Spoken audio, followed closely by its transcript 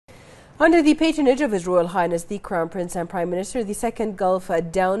Under the patronage of His Royal Highness the Crown Prince and Prime Minister, the second Gulf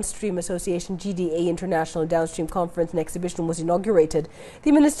Downstream Association GDA International Downstream Conference and Exhibition was inaugurated.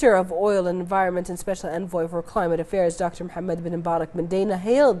 The Minister of Oil and Environment and Special Envoy for Climate Affairs, Dr. Mohammed bin Mubarak bin Dana,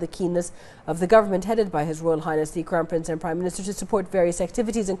 hailed the keenness of the government headed by His Royal Highness the Crown Prince and Prime Minister to support various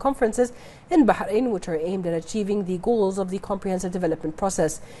activities and conferences in Bahrain which are aimed at achieving the goals of the comprehensive development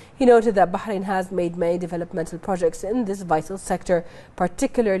process. He noted that Bahrain has made many developmental projects in this vital sector,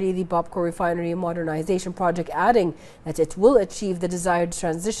 particularly the Bobco Refinery Modernization Project, adding that it will achieve the desired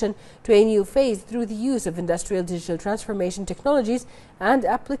transition to a new phase through the use of industrial digital transformation technologies and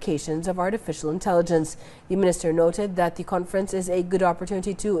applications of artificial intelligence. The minister noted that the conference is a good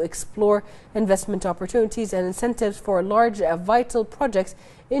opportunity to explore investment opportunities and incentives for large vital projects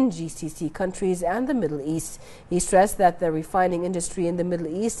in GCC countries and the Middle East. He stressed that the refining industry in the Middle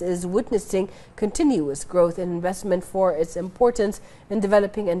East is witnessing continuous growth in investment for its importance in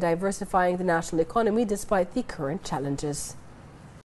developing and diversifying the national economy despite the current challenges.